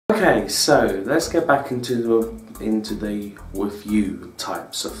Okay, so let's get back into the review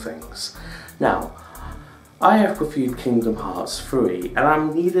types of things. Now, I have reviewed Kingdom Hearts 3 and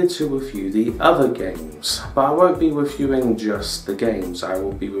I'm needed to review the other games, but I won't be reviewing just the games. I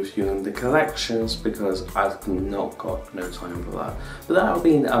will be reviewing the collections because I've not got no time for that, but that will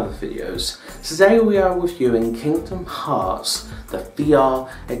be in other videos. Today we are reviewing Kingdom Hearts the VR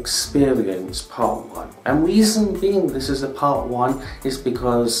Experience Part 1, and reason being this is a Part 1 is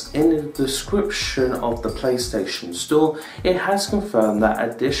because in the description of the PlayStation Store it has confirmed that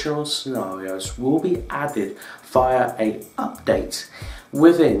additional scenarios will be added via an update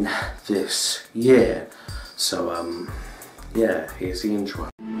within this year. So yeah, here's the intro.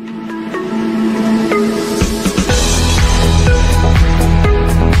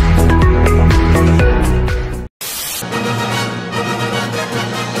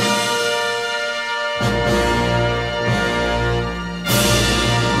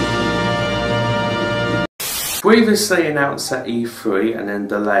 Previously announced at E3 and then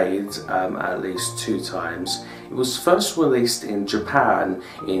delayed at least 2 times, it was first released in Japan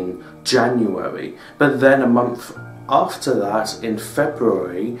in January, but then a month after that, in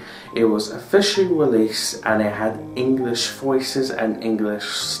February, it was officially released and it had English voices and English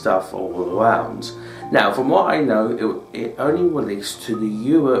stuff all around. Now, from what I know, it only released to the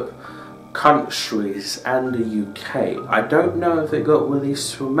Europe countries and the UK. I don't know if it got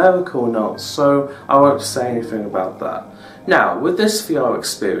released to America or not, so I won't say anything about that. Now, with this VR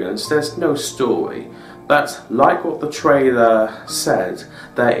experience, there's no story, but like what the trailer said,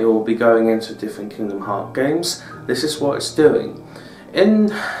 that it will be going into different Kingdom Hearts games, this is what it's doing.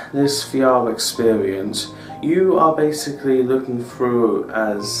 In this VR experience, you are basically looking through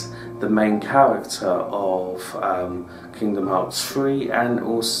as the main character of Kingdom Hearts 3 and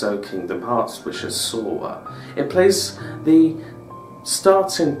also Kingdom Hearts, which is Sora. It plays the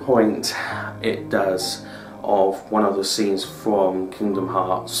starting point, it does, of one of the scenes from Kingdom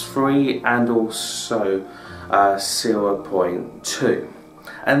Hearts 3 and also 0.2.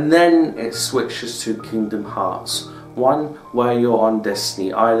 And then it switches to Kingdom Hearts 1, where you're on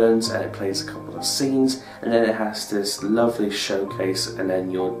Destiny Islands and it plays a couple of scenes, and then it has this lovely showcase and then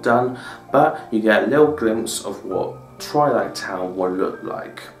you're done, but you get a little glimpse of what Twilight Town will look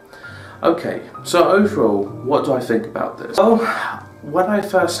like. Okay, so overall, what do I think about this? Well, when I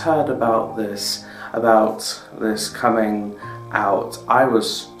first heard about this coming out, I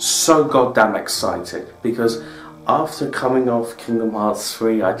was so goddamn excited because after coming off Kingdom Hearts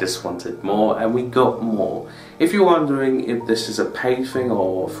 3, I just wanted more, and we got more. If you're wondering if this is a paid thing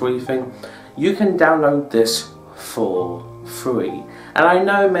or a free thing, you can download this for free. And I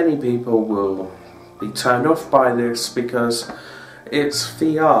know many people will be turned off by this because it's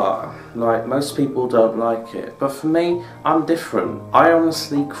VR. Like, most people don't like it, but for me, I'm different. I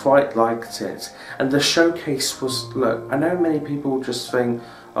honestly quite liked it, and the showcase was, look, I know many people just think,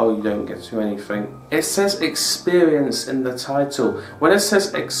 oh, you don't get to anything. It says experience in the title. When it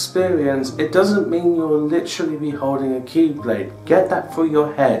says experience, it doesn't mean you'll literally be holding a keyblade. Get that through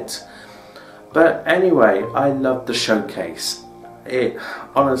your head. But anyway, I love the showcase. It,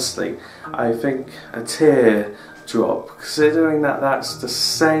 honestly, I think a tear drop, considering that that's the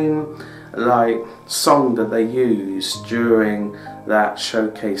same song that they used during that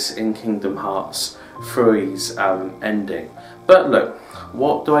showcase in Kingdom Hearts 3's ending. But look,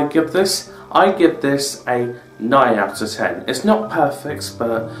 what do I give this? I give this a 9 out of 10. It's not perfect,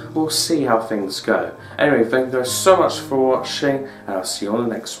 but we'll see how things go. Anyway, thank you guys so much for watching, and I'll see you on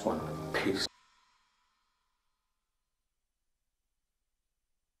the next one. Peace.